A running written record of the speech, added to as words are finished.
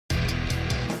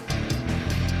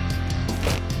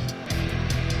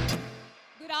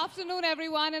afternoon,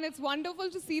 everyone, and it's wonderful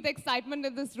to see the excitement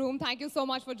in this room. Thank you so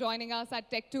much for joining us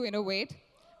at Tech to Innovate.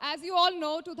 As you all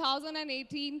know,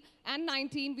 2018 and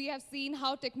 19, we have seen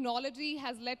how technology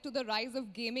has led to the rise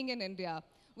of gaming in India,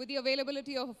 with the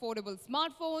availability of affordable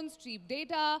smartphones, cheap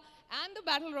data, and the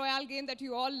Battle Royale game that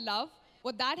you all love.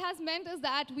 What that has meant is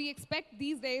that we expect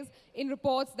these days in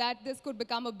reports that this could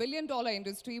become a billion-dollar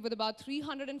industry with about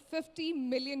 350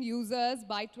 million users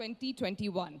by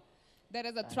 2021. There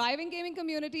is a thriving gaming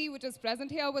community which is present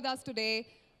here with us today,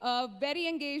 a very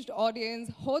engaged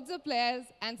audience, hordes of players,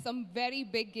 and some very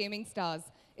big gaming stars.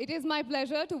 It is my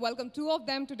pleasure to welcome two of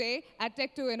them today at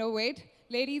Tech to Innovate.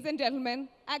 Ladies and gentlemen,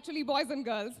 actually boys and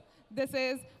girls, this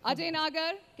is Ajay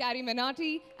Nagar, Carrie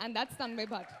Minati, and that's Tanmay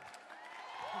Bhatt.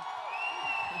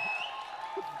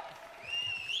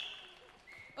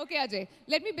 Okay, Ajay,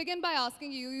 let me begin by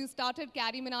asking you, you started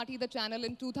Carrie Minati, the channel,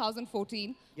 in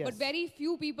 2014, Yes. but very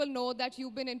few people know that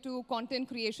you've been into content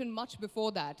creation much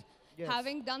before that. Yes.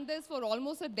 Having done this for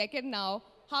almost a decade now,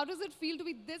 how does it feel to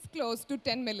be this close to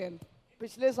 10 million?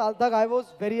 पिछले साल तक I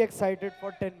was very excited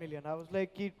for 10 million. I was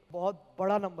like कि बहुत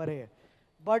बड़ा number है,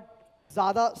 but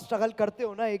ज़्यादा struggle करते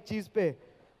हो ना एक चीज़ पे,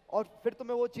 और फिर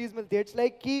तुम्हें वो चीज़ मिलती है. It's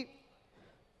like कि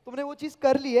तुमने वो चीज़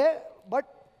कर ली है, but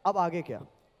अब आगे क्या?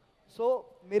 So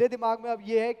मेरे दिमाग में अब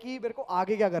ये है कि मेरे को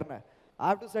आगे क्या करना है. I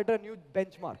have to set a new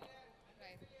benchmark.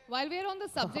 While we're on the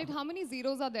subject, how many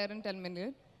zeros are there in 10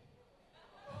 million?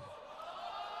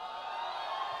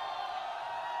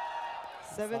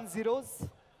 7 zeros.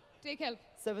 Take help.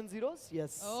 7 zeros?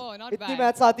 Yes. Oh, not इतनी bad.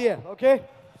 मैथ्स आती है, okay?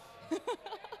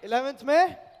 11th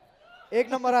में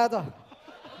एक नंबर आया था.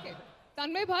 Okay.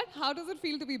 Tanmay Bhatt, how does it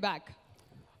feel to be back?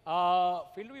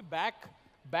 Feel to be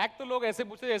back तो लोग ऐसे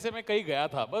पूछते जैसे मैं कहीं गया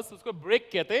था, बस उसको ब्रेक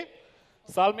कहते.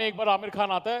 साल में एक बार आमिर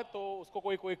खान आता है तो उसको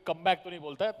कोई कम बैक तो नहीं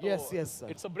बोलता है, तो Yes, yes, sir.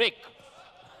 It's a break.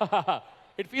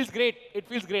 It feels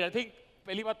great. I think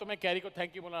पहली बात तो मैं कैरी को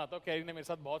थैंक यू बोलना चाहता हूँ. कैरी ने मेरे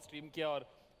साथ बहुत स्ट्रीम किया और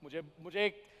मुझे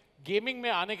गेमिंग में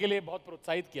आने के लिए बहुत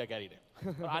प्रोत्साहित किया कैरी ने.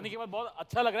 और आने के बाद बहुत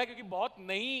अच्छा लग रहा है क्योंकि बहुत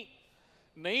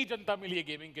नई जनता मिली है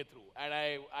गेमिंग के through. And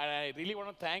I really want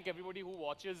to thank everybody who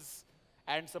watches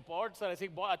and supports. और ऐसे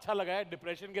बहुत अच्छा लगा है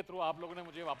डिप्रेशन के थ्रू आप लोगों ने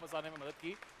मुझे वापस आने में मदद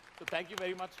की. तो thank you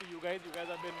very much to you guys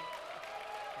have been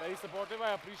very supportive.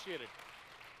 I appreciate it.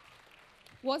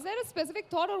 Was there a specific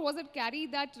thought or was it Carrie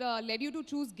that led you to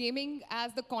choose gaming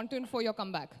as the content for your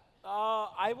comeback?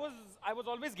 I was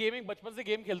always gaming. बचपन से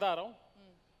game खेलता आ रहा हूँ,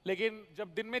 लेकिन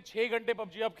जब दिन में 6 घंटे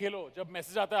पबजी आप खेलो, जब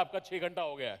मैसेज आता है आपका 6 घंटा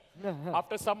हो गया है,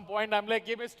 after some point I am like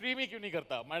ये मैं स्ट्रीम ही क्यों नहीं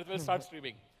करता. Might as well start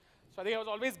streaming. So I think I was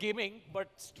always gaming, but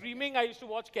streaming I used to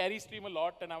watch carry stream a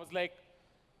lot and I was like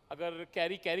अगर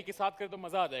carry के साथ करे तो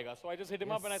मजा आ जाएगा. सो I just hit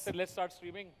him up and I said let's start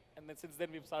streaming and then since then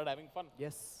we have started having fun.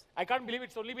 Yes. I can't believe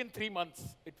it's only been 3 months.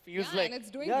 It feels Yeah, like and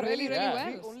it's doing Yeah, really, really, really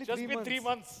yeah. well. Only just 3 been 3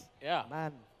 months. Yeah,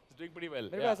 Man, it's doing pretty well.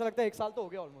 मेरे को ऐसा लगता है एक साल तो हो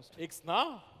गया almost. एक ना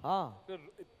हाँ.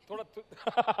 थोड़ा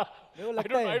मेरे को I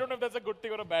लगता don't है. know if that's a good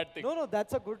thing or a bad thing. No,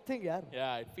 that's a good thing, यार.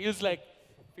 Yeah, it feels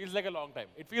like a long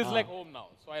time. It feels like home now,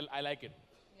 so I like it.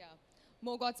 Yeah.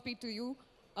 More Godspeed to you.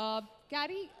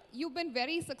 Carrie, you've been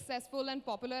very successful and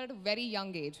popular at a very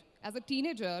young age. As a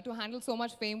teenager, to handle so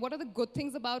much fame, what are the good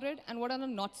things about it and what are the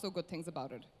not so good things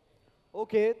about it?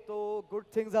 Okay, तो good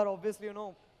things are obviously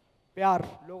प्यार,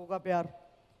 लोगों का प्यार.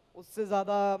 उससे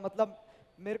ज़्यादा मतलब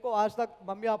मेरे को आज तक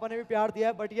मम्मी पापा ने भी प्यार दिया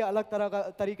है, बट ये अलग तरह का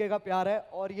तरीके का प्यार है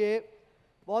और ये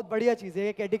बहुत बढ़िया चीज़ है.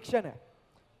 एक एडिक्शन है.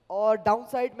 और डाउन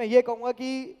साइड मैं ये कहूँगा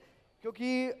कि क्योंकि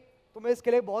तुम्हें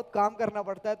इसके लिए बहुत काम करना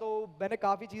पड़ता है, तो मैंने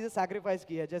काफ़ी चीज़ें सैक्रिफाइस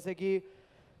की है. जैसे कि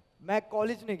मैं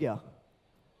कॉलेज नहीं गया.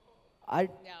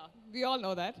 Yeah, we all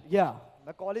know that.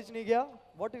 मैं कॉलेज नहीं गया.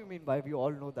 What do you mean by we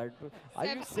all know that? Are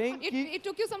you saying कि It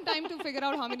took you some time to figure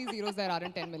out how many zeros there are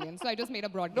in 10 million, so I just made a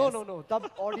broad No, guess. no, no. तब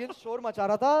audience शोर मचा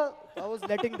रहा था. I was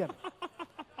letting them.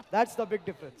 That's the big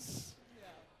difference.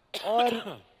 और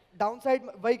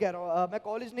downside वही कह रहा हूँ. मैं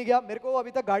कॉलेज नहीं गया. मेरे को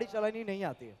अभी तक गाड़ी चलानी नहीं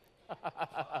आती है.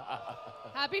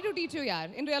 Happy to teach you, yaar.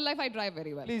 In real life, I drive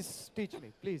very well. Please teach me,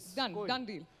 please. Done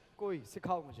deal. कोई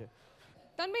सिखाओ मुझे.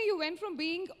 Tanmay, you went from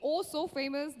being oh so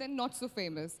famous, then not so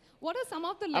famous. What are some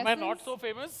of the lessons? Am I not so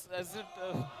famous? Is it?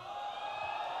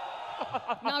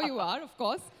 Now you are, of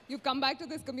course. You've come back to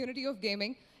this community of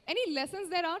gaming. Any lessons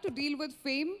there are to deal with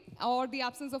fame or the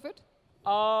absence of it?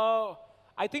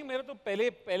 I think मेरे तो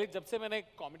पहले जब से मैंने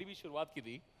comedy की शुरुआत की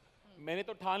थी, मैंने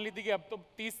तो ठान ली थी कि अब तो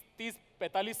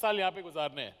 30-45 साल यहाँ पे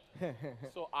गुजारने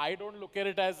हैं. सो I don't look at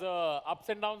it as ups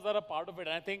and downs are a part of it.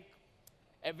 I think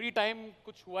every time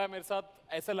कुछ हुआ है मेरे साथ,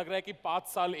 ऐसा लग रहा है कि 5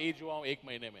 साल एज हुआ हूँ 1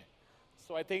 महीने में.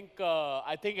 सो I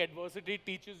think adversity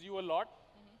teaches you a lot.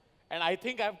 And I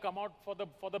think I've come out for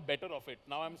the better of it.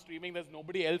 Now I'm streaming. There's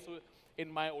nobody else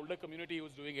in my older community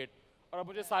who's doing it. और अब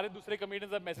मुझे सारे दूसरे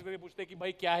comedians अब message करके पूछते हैं कि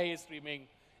भाई क्या है ये स्ट्रीमिंग,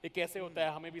 ये कैसे होता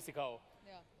है, हमें भी सिखाओ.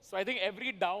 Yeah. So I think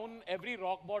every down, every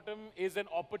rock bottom is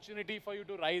an opportunity for you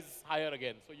to rise higher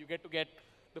again. So you get to get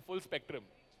the full spectrum.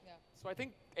 Yeah. So I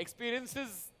think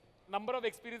experiences, number of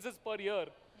experiences per year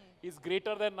is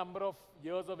greater than number of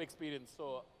years of experience.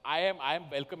 So I am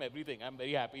welcome everything. I'm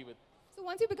very happy with. So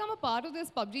once you become a part of this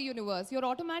PUBG universe, you're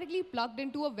automatically plugged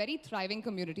into a very thriving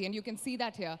community, and you can see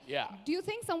that here. Yeah. Do you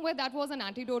think somewhere that was an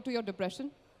antidote to your depression?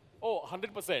 Oh,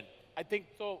 100%. I think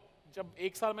so. जब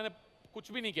एक साल मैंने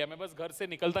कुछ भी नहीं किया, मैं बस घर से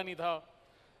निकलता नहीं था,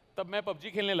 तब मैं पबजी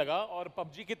खेलने लगा और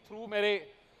पबजी के थ्रू मेरे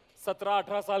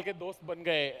 17-18 साल के दोस्त बन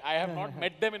गए. I have not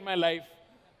met them in my life,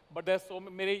 but there so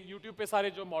मेरे यूट्यूब पे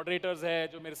सारे जो मॉडरेटर्स हैं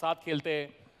जो मेरे साथ खेलते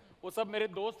हैं, वो सब मेरे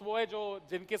दोस्त वो है जो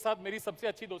जिनके साथ मेरी सबसे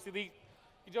अच्छी दोस्ती थी.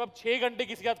 कि जब आप 6 घंटे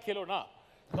किसी के साथ खेलो ना,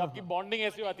 तो आपकी बॉन्डिंग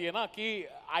ऐसी होती है ना कि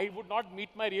I would not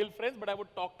meet my real friends but I would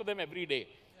talk to them every day.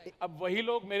 अब वही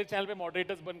लोग मेरे चैनल पे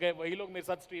मॉडरेटर्स बन गए, वही लोग मेरे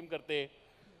साथ स्ट्रीम करते हैं.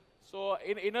 So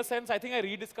in a sense, I think I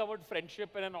rediscovered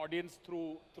friendship and an audience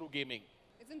through gaming.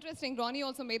 It's interesting. Ronnie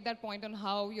also made that point on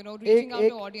how, you know, reaching out to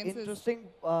एक audiences. इंटरेस्टिंग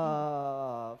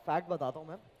फैक्ट बताता हूँ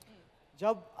मैं.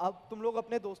 जब अब तुम लोग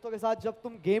अपने दोस्तों के साथ जब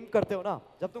तुम गेम करते हो ना,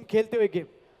 जब तुम खेलते हो एक गेम,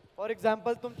 फॉर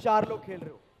एग्जांपल तुम 4 लोग खेल रहे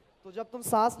हो, तो जब तुम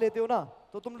सांस लेते हो ना,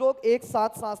 तो तुम लोग एक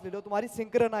साथ सांस ले रहे हो, तुम्हारी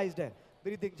सिंक्रोनाइज्ड है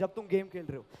ब्रीथिंग जब तुम गेम खेल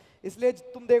रहे हो. इसलिए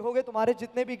तुम देखोगे तुम्हारे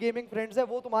जितने भी गेमिंग फ्रेंड्स हैं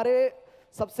वो तुम्हारे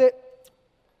सबसे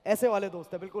ऐसे वाले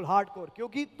दोस्त हैं, बिल्कुल हार्डकोर,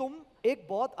 क्योंकि तुम एक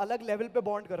बहुत अलग लेवल पे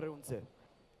बॉन्ड कर रहे हो उनसे.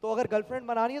 तो अगर गर्लफ्रेंड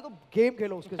बनानी है तो गेम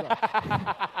खेलो उसके साथ.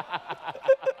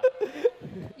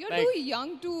 You're Thanks. too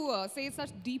young to say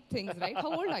such deep things, right?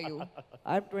 How old are you?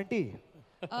 I am 20.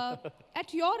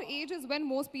 At your age is when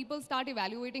most people start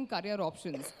evaluating career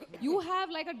options. You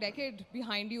have like a decade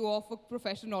behind you of a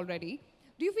profession already.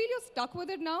 Do you feel you're stuck with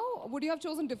it now? Would you have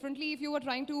chosen differently if you were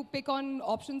trying to pick on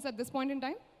options at this point in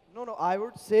time? No I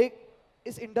would say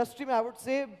इस industry में आई would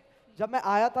से जब मैं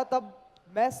आया था तब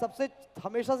मैं सबसे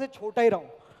हमेशा से छोटा ही रहा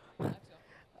हूँ.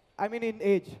 आई मीन इन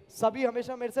एज सभी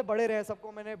हमेशा मेरे से बड़े रहे,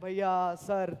 सबको मैंने भैया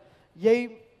सर यही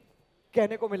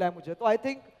कहने को मिला है मुझे. तो आई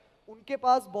थिंक उनके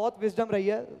पास बहुत विजडम रही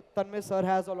है. तन्मय sir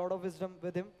has a lot of wisdom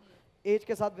with him. As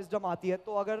के साथ विजडम आती है,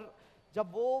 तो अगर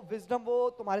जब वो विजडम वो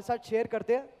तुम्हारे साथ शेयर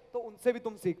करते हैं तो उनसे भी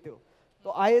तुम सीखते हो.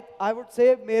 तो आई वुड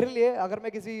से मेरे लिए अगर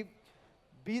मैं किसी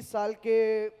 20 साल के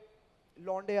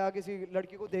लौंडे या किसी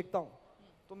लड़की को देखता हूँ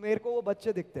तो मेरे को वो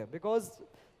बच्चे दिखते हैं, because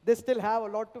they still have a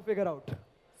lot to figure out.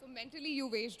 So mentally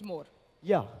you've aged more.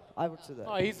 या आई वुड से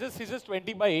No, he's just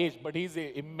 20 by age, but he's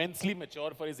immensely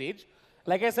mature for his age.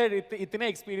 Like I said, इतने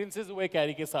experiences हुए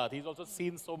carry के साथ. He's also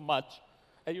seen so much,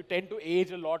 and you tend to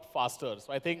age a lot faster.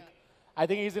 So I think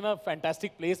he's in a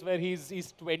fantastic place where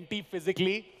he's 20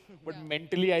 physically, but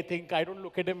mentally I think I don't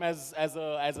look at him as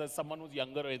a someone who's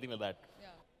younger or anything like that.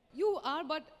 Yeah. You are,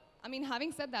 but I mean,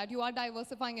 having said that, you are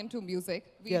diversifying into music.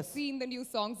 We've Yes. seen the new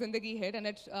song Zindagi hit, and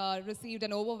it received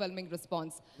an overwhelming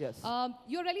response. Yes.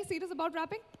 You're really serious about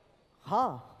rapping?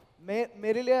 हाँ,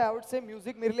 मेरे लिए आई would से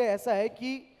music मेरे लिए ऐसा है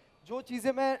कि जो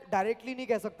चीज़ें मैं डायरेक्टली नहीं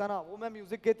कह सकता ना, वो मैं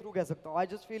म्यूजिक के थ्रू कह सकता हूँ. I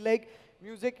just feel like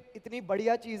music इतनी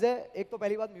बढ़िया चीज़ है. एक तो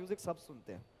पहली बात म्यूजिक सब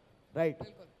सुनते हैं, right?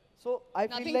 So I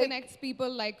feel Nothing like connects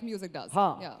people like music does.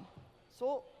 हाँ. Yeah.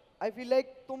 So I feel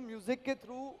like तुम म्यूजिक के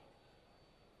थ्रू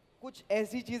कुछ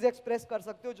ऐसी चीज़ें एक्सप्रेस कर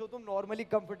सकते हो जो तुम नॉर्मली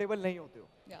कंफर्टेबल नहीं होते हो.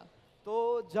 Yeah.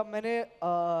 तो जब मैंने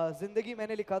जिंदगी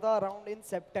मैंने लिखा था अराउंड इन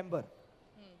सितंबर,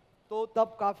 तो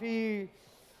तब काफ़ी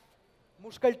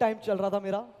मुश्किल टाइम चल रहा था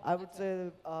मेरा. आई वुड से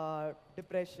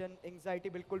डिप्रेशन, एंग्जाइटी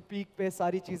बिल्कुल पीक पे,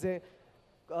 सारी चीज़ें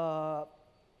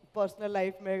पर्सनल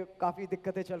लाइफ में काफ़ी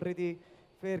दिक्कतें चल रही थी.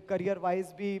 फिर करियर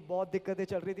वाइज भी बहुत दिक्कतें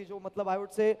चल रही थी, जो मतलब आई वुड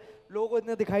से लोगों को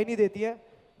इतने दिखाई नहीं देती हैं,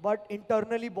 बट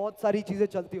इंटरनली बहुत सारी चीज़ें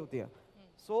चलती होती हैं.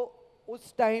 सो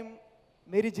उस टाइम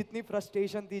मेरी जितनी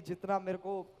फ्रस्ट्रेशन थी, जितना मेरे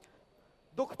को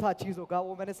दुख था चीज़ों का,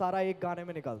 वो मैंने सारा एक गाने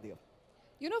में निकाल दिया.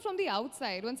 You know, from the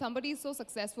outside, when somebody is so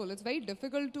successful, it's very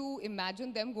difficult to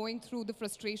imagine them going through the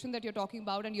frustration that you're talking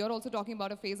about, and you're also talking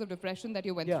about a phase of depression that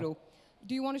you went Yeah. through.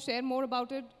 Do you want to share more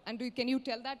about it? And can you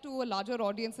tell that to a larger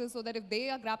audiences so that if they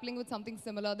are grappling with something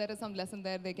similar, there is some lesson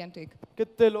there they can take?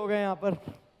 कितने लोग हैं यहाँ पर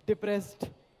depressed?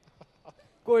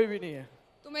 कोई भी नहीं है.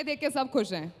 तुम्हें देख के सब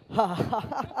खुश हैं.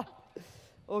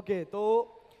 ओके, तो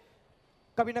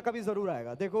कभी ना कभी ज़रूर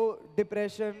आएगा. देखो,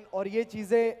 डिप्रेशन और ये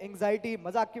चीज़ें, एंग्जाइटी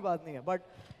मजाक की बात नहीं है, बट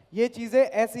ये चीज़ें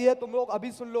ऐसी है, तुम लोग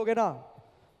अभी सुन लोगे ना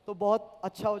तो बहुत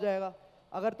अच्छा हो जाएगा.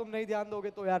 अगर तुम नहीं ध्यान दोगे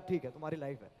तो यार ठीक है, तुम्हारी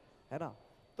लाइफ है ना.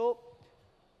 तो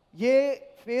ये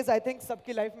फेज आई थिंक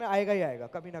सबकी लाइफ में आएगा ही आएगा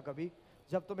कभी ना कभी.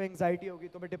 जब तुम्हें एंग्जाइटी होगी,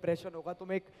 तुम्हें डिप्रेशन होगा,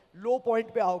 तुम एक लो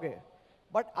पॉइंट पे आओगे.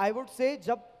 बट आई वुड से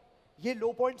जब ये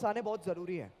लो पॉइंट्स आने बहुत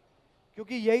ज़रूरी हैं,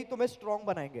 क्योंकि यही तुम्हें स्ट्रॉन्ग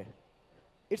बनाएंगे.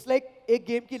 इट्स लाइक एक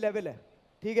गेम की लेवल है,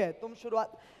 ठीक है? तुम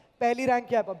शुरुआत, पहली रैंक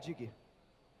क्या है पबजी की?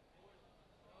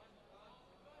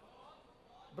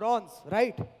 Bronze,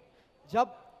 right?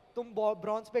 जब तुम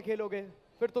ब्रॉन्ज पे खेलोगे,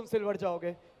 फिर तुम सिल्वर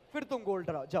जाओगे, फिर तुम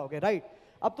गोल्ड जाओगे, राइट?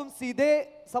 अब तुम सीधे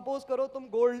सपोज करो तुम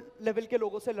गोल्ड लेवल के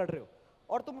लोगों से लड़ रहे हो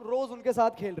और तुम रोज उनके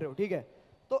साथ खेल रहे हो, ठीक है?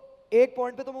 तो एक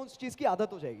पॉइंट पे तुम्हें उस चीज की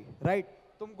आदत हो जाएगी, राइट?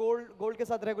 तुम गोल्ड के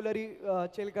साथ रेगुलरली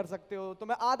चिल कर सकते हो,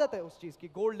 तुम्हें आदत है उस चीज की,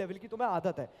 गोल्ड लेवल की तुम्हें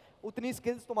आदत है, उतनी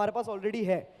स्किल्स तुम्हारे पास ऑलरेडी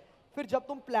है। फिर जब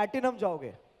तुम प्लैटिनम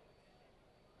जाओगे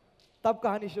तब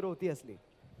कहानी शुरू होती है असली।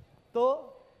 तो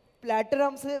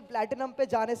प्लैटिनम पे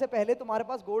जाने से पहले तुम्हारे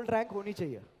पास गोल्ड रैंक होनी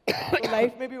चाहिए। तो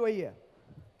लाइफ में भी वही है,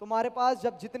 तुम्हारे पास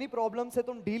जब जितनी प्रॉब्लम से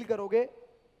तुम डील करोगे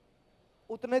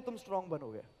उतने तुम स्ट्रांग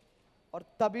बनोगे और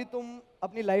तभी तुम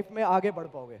अपनी लाइफ में आगे बढ़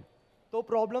पाओगे। तो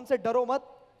प्रॉब्लम से डरो मत,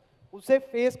 उसे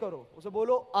फेस करो, उसे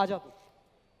बोलो आ जा तू,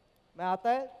 मैं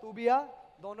आता है तू भी आ,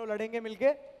 दोनों लड़ेंगे मिलके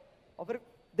और फिर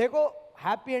देखो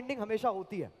हैप्पी एंडिंग हमेशा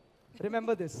होती है।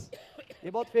 रिमेंबर दिस,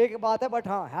 ये बहुत फेक बात है बट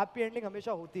हाँ, हैप्पी एंडिंग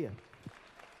हमेशा होती है।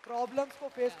 प्रॉब्लम्स को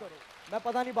फेस करो। मैं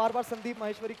पता नहीं बार बार संदीप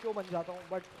माहेश्वरी क्यों बन जाता हूँ,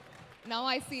 but Now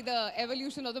I see the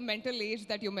evolution of the mental age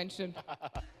that you mentioned.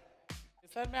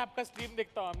 Sir मैं आपका स्ट्रीम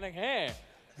देखता हूँ, I'm like हैं.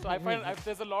 So I find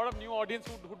there's a lot of new audience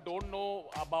who don't know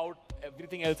about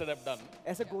everything else that I've done.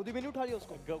 ऐसे गोदी में नहीं उठा लिया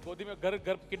उसको? गोदी में घर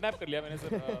किडनैप कर लिया मैंने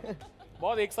सर.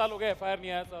 बहुत एक साल हो गया FIR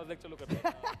नहीं आया, तो चलो कर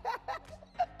लिया.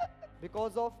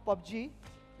 बिकॉज ऑफ पबजी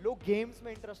लोग गेम्स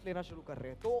में इंटरेस्ट लेना शुरू कर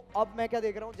रहे हैं। तो अब मैं क्या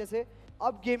देख रहा हूँ, जैसे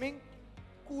अब गेमिंग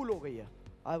कूल हो गई है,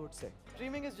 आई वुड से।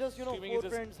 Streaming is just Streaming is four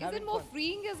just- friends Is it having more fun.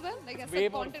 freeing as well? Like as Way a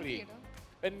more content free.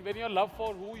 creator? When your love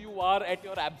for who you are at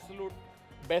your absolute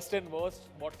best and worst,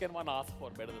 what can one ask for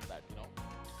better than that, you know?